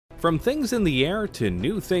From things in the air to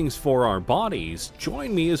new things for our bodies,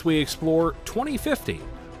 join me as we explore 2050.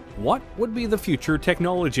 What would be the future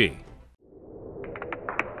technology?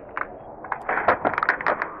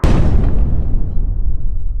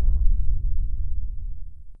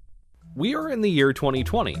 We are in the year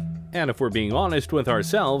 2020, and if we're being honest with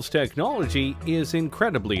ourselves, technology is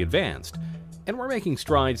incredibly advanced, and we're making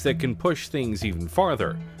strides that can push things even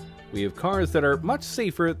farther. We have cars that are much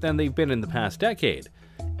safer than they've been in the past decade,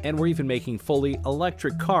 and we're even making fully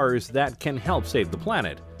electric cars that can help save the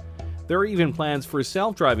planet. There are even plans for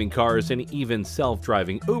self-driving cars and even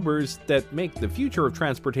self-driving Ubers that make the future of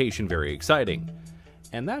transportation very exciting.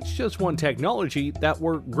 And that's just one technology that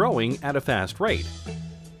we're growing at a fast rate.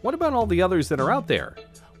 What about all the others that are out there?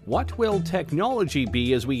 What will technology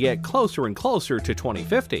be as we get closer and closer to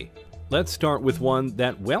 2050? Let's start with one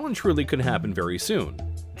that well and truly could happen very soon: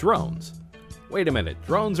 drones. Wait a minute,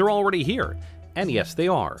 drones are already here. And yes, they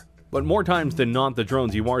are. But more times than not, the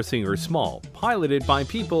drones you are seeing are small, piloted by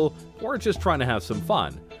people who are just trying to have some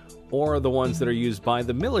fun, or the ones that are used by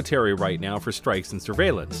the military right now for strikes and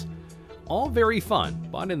surveillance. All very fun,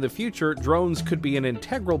 but in the future, drones could be an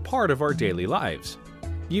integral part of our daily lives.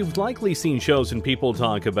 You've likely seen shows and people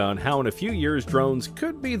talk about how in a few years drones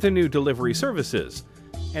could be the new delivery services.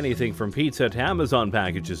 Anything from pizza to Amazon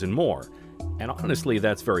packages and more. And honestly,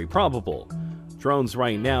 that's very probable. Drones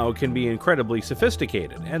right now can be incredibly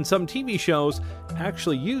sophisticated, and some TV shows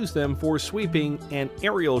actually use them for sweeping and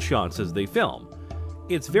aerial shots as they film.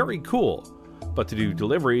 It's very cool, but to do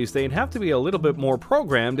deliveries, they'd have to be a little bit more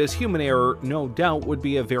programmed, as human error no doubt would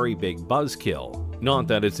be a very big buzzkill. Not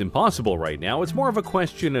that it's impossible right now, it's more of a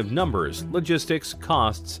question of numbers, logistics,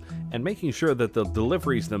 costs, and making sure that the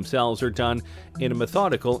deliveries themselves are done in a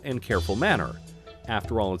methodical and careful manner.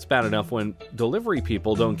 After all, it's bad enough when delivery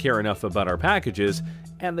people don't care enough about our packages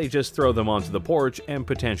and they just throw them onto the porch and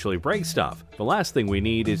potentially break stuff. The last thing we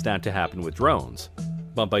need is that to happen with drones.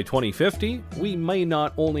 But by 2050, we may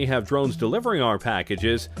not only have drones delivering our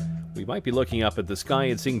packages, we might be looking up at the sky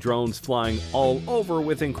and seeing drones flying all over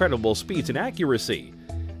with incredible speeds and accuracy.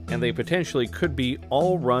 And they potentially could be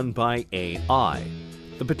all run by AI.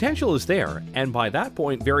 The potential is there, and by that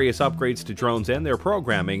point, various upgrades to drones and their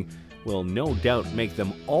programming will no doubt make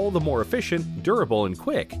them all the more efficient, durable, and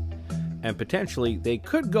quick. And potentially, they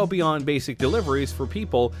could go beyond basic deliveries for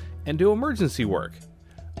people and do emergency work.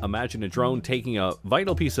 Imagine a drone taking a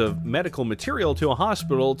vital piece of medical material to a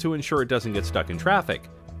hospital to ensure it doesn't get stuck in traffic,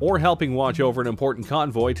 or helping watch over an important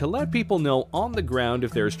convoy to let people know on the ground if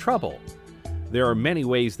there's trouble. There are many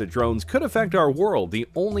ways that drones could affect our world. The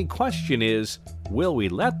only question is, will we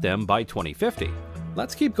let them by 2050?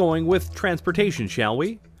 Let's keep going with transportation, shall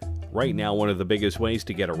we? Right now, one of the biggest ways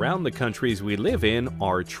to get around the countries we live in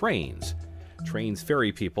are trains. Trains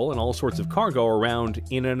ferry people and all sorts of cargo around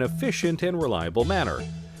in an efficient and reliable manner,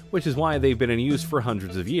 which is why they've been in use for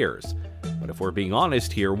hundreds of years. But if we're being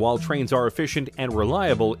honest here, while trains are efficient and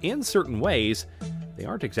reliable in certain ways, they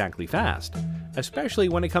aren't exactly fast, especially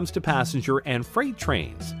when it comes to passenger and freight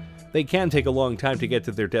trains. They can take a long time to get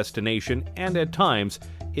to their destination, and at times,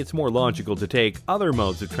 it's more logical to take other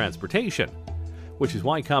modes of transportation, which is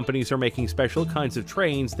why companies are making special kinds of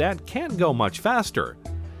trains that can go much faster.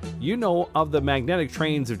 You know of the magnetic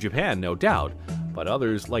trains of Japan, no doubt, but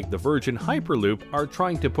others like the Virgin Hyperloop are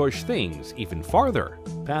trying to push things even farther.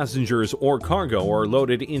 Passengers or cargo are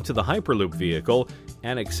loaded into the Hyperloop vehicle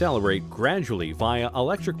and accelerate gradually via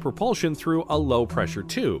electric propulsion through a low-pressure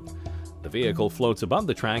tube. The vehicle floats above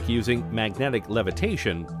the track using magnetic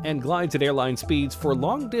levitation and glides at airline speeds for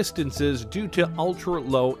long distances due to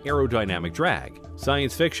ultra-low aerodynamic drag.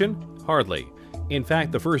 Science fiction? Hardly. In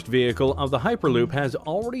fact, the first vehicle of the Hyperloop has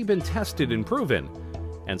already been tested and proven,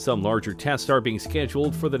 and some larger tests are being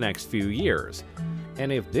scheduled for the next few years.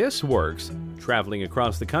 And if this works, traveling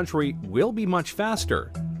across the country will be much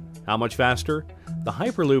faster. How much faster? The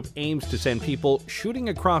Hyperloop aims to send people shooting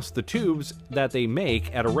across the tubes that they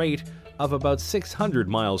make at a rate of about 600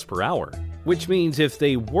 miles per hour. Which means if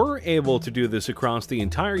they were able to do this across the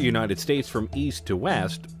entire United States from east to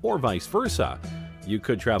west, or vice versa, you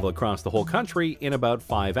could travel across the whole country in about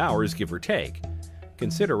 5 hours, give or take.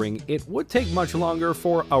 Considering it would take much longer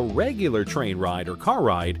for a regular train ride or car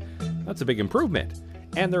ride, that's a big improvement.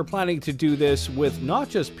 And they're planning to do this with not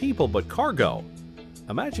just people but cargo.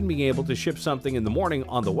 Imagine being able to ship something in the morning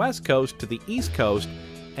on the west coast to the east coast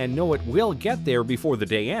and know it will get there before the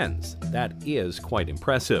day ends. That is quite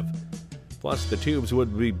impressive. Plus, the tubes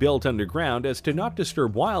would be built underground as to not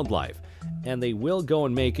disturb wildlife, and they will go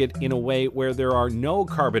and make it in a way where there are no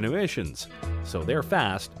carbon emissions. So they're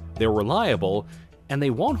fast, they're reliable, and they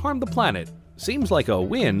won't harm the planet. Seems like a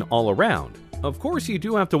win all around. Of course, you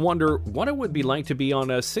do have to wonder what it would be like to be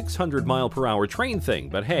on a 600-mile-per-hour train thing,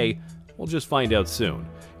 but hey, we'll just find out soon.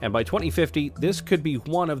 And by 2050, this could be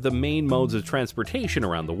one of the main modes of transportation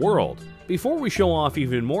around the world. Before we show off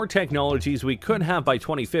even more technologies we could have by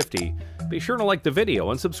 2050, be sure to like the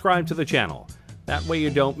video and subscribe to the channel. That way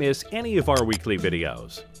you don't miss any of our weekly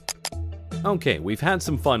videos. Okay, we've had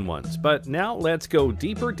some fun ones, but now let's go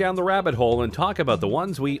deeper down the rabbit hole and talk about the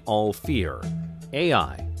ones we all fear.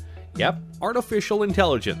 AI. Yep, artificial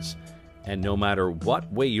intelligence. And no matter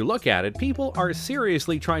what way you look at it, people are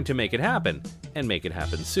seriously trying to make it happen, and make it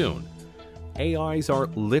happen soon. AIs are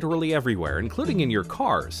literally everywhere, including in your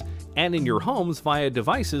cars, and in your homes via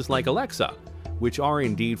devices like Alexa, which are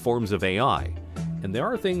indeed forms of AI. And there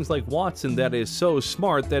are things like Watson that is so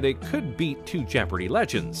smart that it could beat two Jeopardy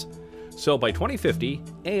legends. So by 2050,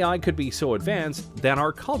 AI could be so advanced that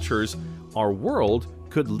our cultures, our world,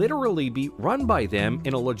 could literally be run by them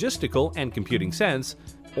in a logistical and computing sense,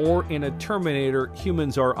 or in a Terminator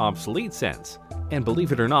humans are obsolete sense. And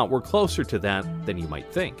believe it or not, we're closer to that than you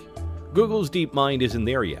might think. Google's DeepMind isn't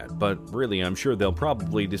there yet, but really I'm sure they'll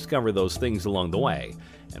probably discover those things along the way.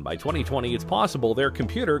 And by 2020, it's possible their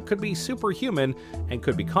computer could be superhuman and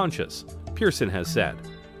could be conscious, Pearson has said.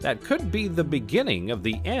 That could be the beginning of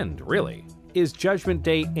the end, really. Is Judgment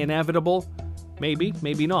Day inevitable? Maybe,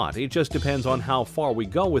 maybe not. It just depends on how far we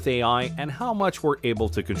go with AI and how much we're able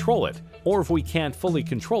to control it, or if we can't fully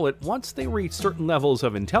control it once they reach certain levels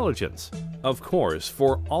of intelligence. Of course,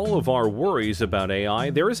 for all of our worries about AI,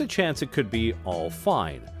 there is a chance it could be all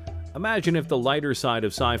fine. Imagine if the lighter side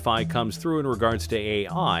of sci-fi comes through in regards to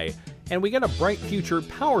AI, and we get a bright future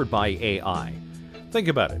powered by AI. Think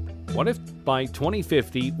about it. What if by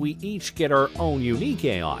 2050 we each get our own unique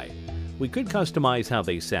AI? We could customize how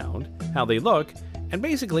they sound, how they look, and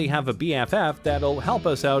basically have a BFF that'll help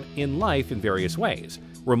us out in life in various ways.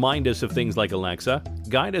 Remind us of things like Alexa,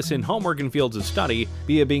 guide us in homework and fields of study,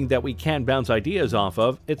 be a being that we can bounce ideas off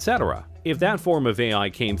of, etc. If that form of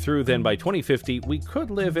AI came through, then by 2050 we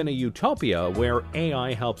could live in a utopia where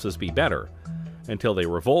AI helps us be better. Until they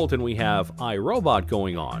revolt and we have iRobot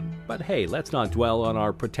going on. But hey, let's not dwell on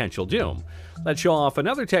our potential doom. Let's show off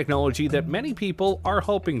another technology that many people are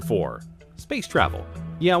hoping for. Space travel.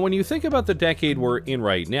 Yeah, when you think about the decade we're in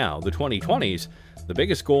right now, the 2020s, the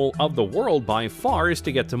biggest goal of the world by far is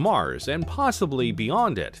to get to Mars, and possibly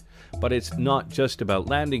beyond it. But it's not just about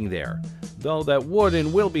landing there, though that would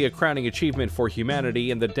and will be a crowning achievement for humanity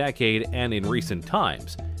in the decade and in recent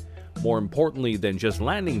times. More importantly than just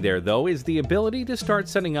landing there, though, is the ability to start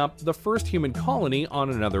setting up the first human colony on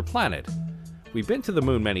another planet. We've been to the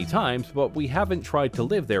moon many times, but we haven't tried to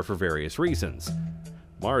live there for various reasons.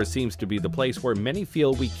 Mars seems to be the place where many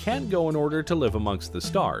feel we can go in order to live amongst the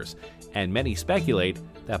stars, and many speculate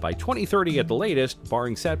that by 2030 at the latest,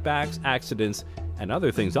 barring setbacks, accidents, and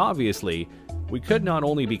other things obviously, we could not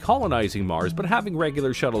only be colonizing Mars but having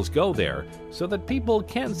regular shuttles go there so that people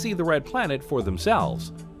can see the red planet for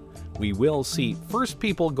themselves. We will see first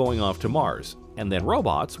people going off to Mars, and then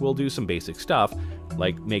robots will do some basic stuff,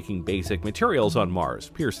 like making basic materials on Mars,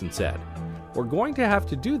 Pearson said. We're going to have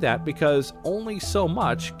to do that because only so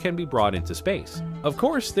much can be brought into space. Of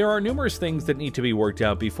course, there are numerous things that need to be worked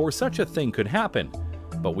out before such a thing could happen.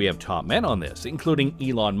 But we have top men on this, including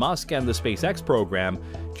Elon Musk and the SpaceX program,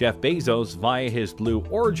 Jeff Bezos via his Blue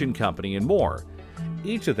Origin company, and more.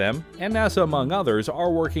 Each of them, and NASA among others,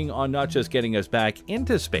 are working on not just getting us back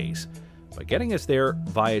into space, but getting us there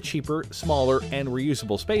via cheaper, smaller, and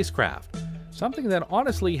reusable spacecraft. Something that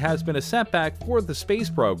honestly has been a setback for the space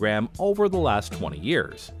program over the last 20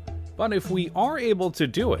 years. But if we are able to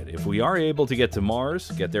do it, if we are able to get to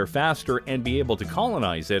Mars, get there faster, and be able to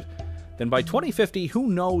colonize it, then by 2050, who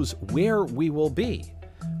knows where we will be?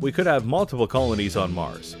 We could have multiple colonies on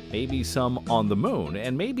Mars, maybe some on the moon,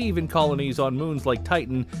 and maybe even colonies on moons like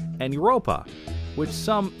Titan and Europa, which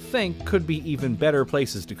some think could be even better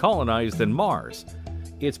places to colonize than Mars.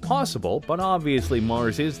 It's possible, but obviously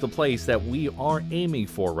Mars is the place that we are aiming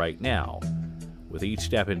for right now. With each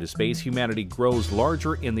step into space, humanity grows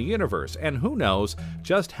larger in the universe, and who knows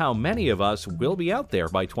just how many of us will be out there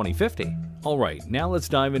by 2050. Alright, now let's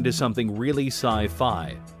dive into something really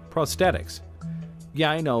sci-fi. Prosthetics.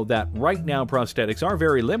 Yeah, I know that right now prosthetics are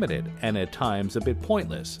very limited, and at times a bit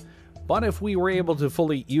pointless. But if we were able to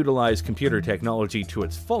fully utilize computer technology to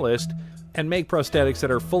its fullest, and make prosthetics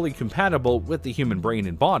that are fully compatible with the human brain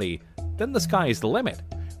and body, then the sky is the limit.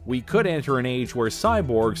 We could enter an age where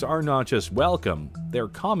cyborgs are not just welcome, they're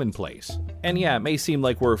commonplace. And yeah, it may seem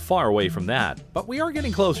like we're far away from that, but we are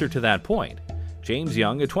getting closer to that point. James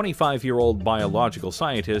Young, a 25-year-old biological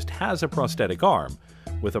scientist, has a prosthetic arm,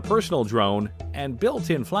 with a personal drone and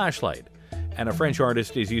built-in flashlight. And a French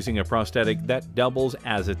artist is using a prosthetic that doubles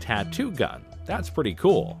as a tattoo gun. That's pretty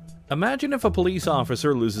cool. Imagine if a police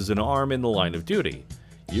officer loses an arm in the line of duty.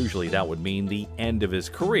 Usually that would mean the end of his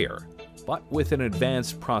career. But with an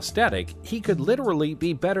advanced prosthetic, he could literally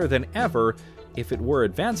be better than ever if it were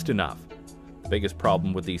advanced enough. The biggest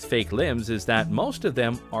problem with these fake limbs is that most of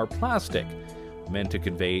them are plastic, meant to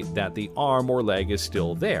convey that the arm or leg is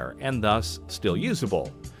still there and thus still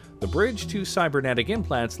usable. The bridge to cybernetic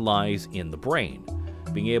implants lies in the brain,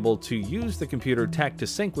 being able to use the computer tech to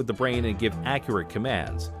sync with the brain and give accurate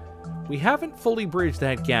commands. We haven't fully bridged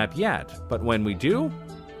that gap yet, but when we do,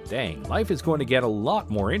 dang, life is going to get a lot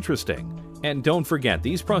more interesting. And don't forget,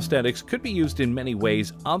 these prosthetics could be used in many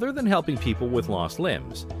ways other than helping people with lost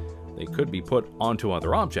limbs. They could be put onto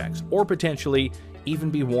other objects, or potentially even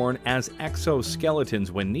be worn as exoskeletons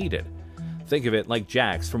when needed. Think of it like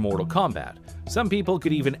Jax from Mortal Kombat. Some people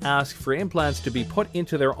could even ask for implants to be put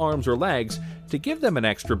into their arms or legs to give them an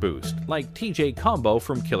extra boost, like TJ Combo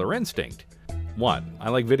from Killer Instinct. 1. I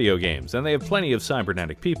like video games, and they have plenty of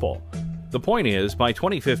cybernetic people. The point is, by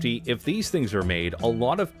 2050, if these things are made, a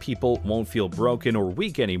lot of people won't feel broken or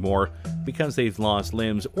weak anymore because they've lost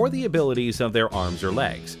limbs or the abilities of their arms or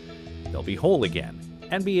legs. They'll be whole again,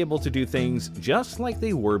 and be able to do things just like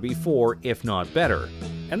they were before, if not better.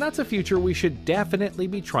 And that's a future we should definitely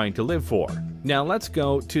be trying to live for. Now let's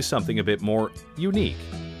go to something a bit more unique.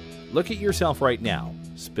 Look at yourself right now.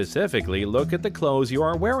 Specifically, look at the clothes you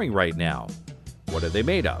are wearing right now. What are they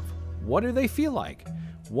made of? What do they feel like?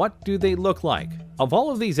 What do they look like? Of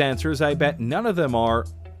all of these answers, I bet none of them are,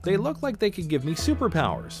 they look like they could give me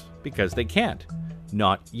superpowers, because they can't.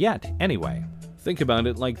 Not yet, anyway. Think about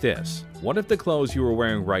it like this. What if the clothes you are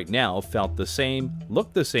wearing right now felt the same,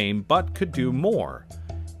 looked the same, but could do more?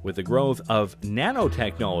 With the growth of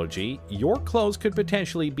nanotechnology, your clothes could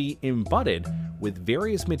potentially be embodied with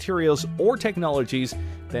various materials or technologies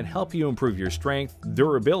that help you improve your strength,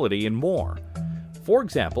 durability, and more. For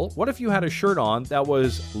example, what if you had a shirt on that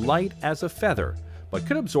was light as a feather, but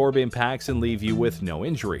could absorb impacts and leave you with no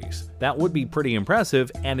injuries? That would be pretty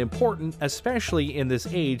impressive and important, especially in this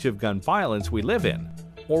age of gun violence we live in.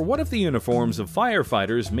 Or what if the uniforms of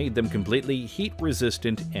firefighters made them completely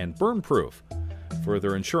heat-resistant and burn-proof,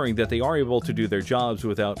 further ensuring that they are able to do their jobs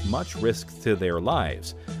without much risk to their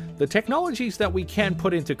lives? The technologies that we can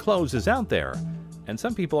put into clothes is out there, and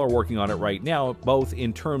some people are working on it right now, both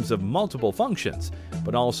in terms of multiple functions,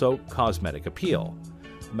 but also cosmetic appeal.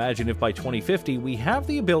 Imagine if by 2050 we have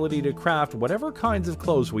the ability to craft whatever kinds of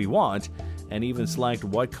clothes we want, and even select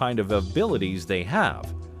what kind of abilities they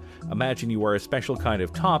have. Imagine you wear a special kind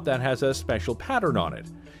of top that has a special pattern on it,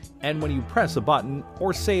 and when you press a button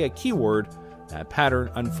or say a keyword, that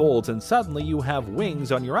pattern unfolds and suddenly you have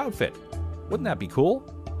wings on your outfit. Wouldn't that be cool?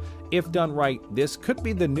 If done right, this could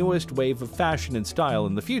be the newest wave of fashion and style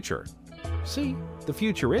in the future. See, the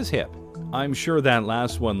future is hip. I'm sure that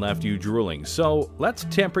last one left you drooling, so let's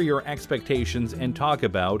temper your expectations and talk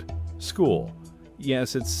about school.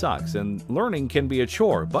 Yes, it sucks, and learning can be a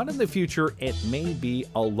chore, but in the future, it may be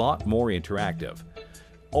a lot more interactive.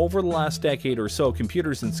 Over the last decade or so,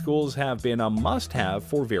 computers in schools have been a must-have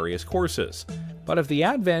for various courses. But if the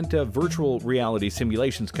advent of virtual reality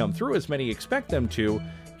simulations come through as many expect them to,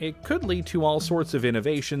 it could lead to all sorts of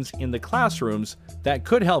innovations in the classrooms that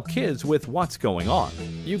could help kids with what's going on.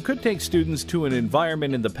 You could take students to an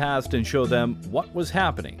environment in the past and show them what was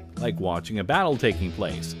happening, like watching a battle taking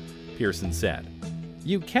place, Pearson said.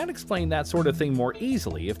 You can explain that sort of thing more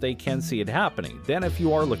easily if they can see it happening than if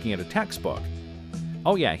you are looking at a textbook.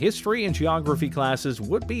 Oh yeah, history and geography classes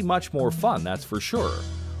would be much more fun, that's for sure.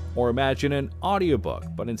 Or imagine an audiobook,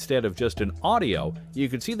 but instead of just an audio, you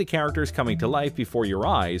could see the characters coming to life before your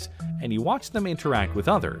eyes, and you watch them interact with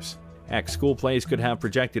others. Heck, school plays could have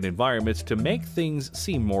projected environments to make things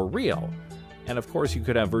seem more real. And of course, you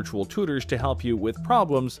could have virtual tutors to help you with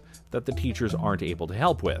problems that the teachers aren't able to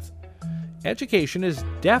help with. Education is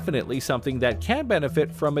definitely something that can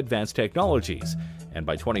benefit from advanced technologies, and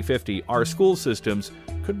by 2050, our school systems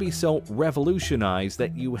could be so revolutionized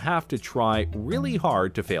that you have to try really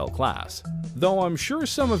hard to fail class. Though I'm sure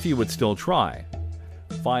some of you would still try.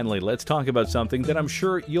 Finally, let's talk about something that I'm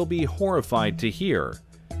sure you'll be horrified to hear.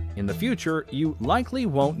 In the future, you likely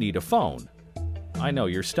won't need a phone. I know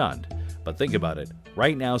you're stunned, but think about it.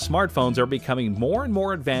 Right now, smartphones are becoming more and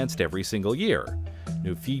more advanced every single year.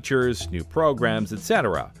 New features, new programs,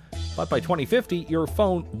 etc. But by 2050, your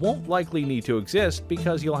phone won't likely need to exist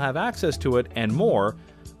because you'll have access to it and more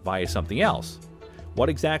via something else. What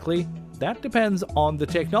exactly? That depends on the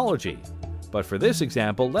technology. But for this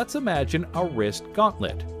example, let's imagine a wrist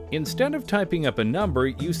gauntlet. Instead of typing up a number,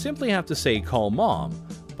 you simply have to say "call mom,"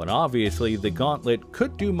 But obviously, the Gauntlet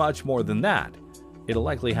could do much more than that. It'll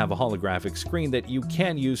likely have a holographic screen that you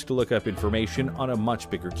can use to look up information on a much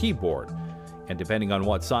bigger keyboard. And depending on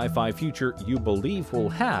what sci-fi future you believe will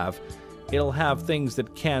have, it'll have things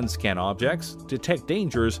that can scan objects, detect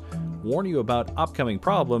dangers, warn you about upcoming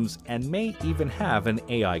problems, and may even have an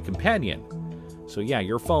AI companion. So yeah,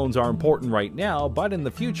 your phones are important right now, but in the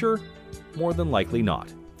future, more than likely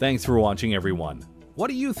not. Thanks for watching, everyone. What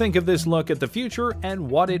do you think of this look at the future and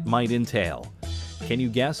what it might entail? Can you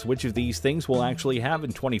guess which of these things we'll actually have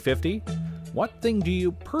in 2050? What thing do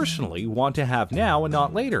you personally want to have now and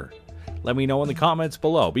not later? Let me know in the comments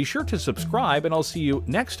below. Be sure to subscribe, and I'll see you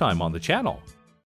next time on the channel.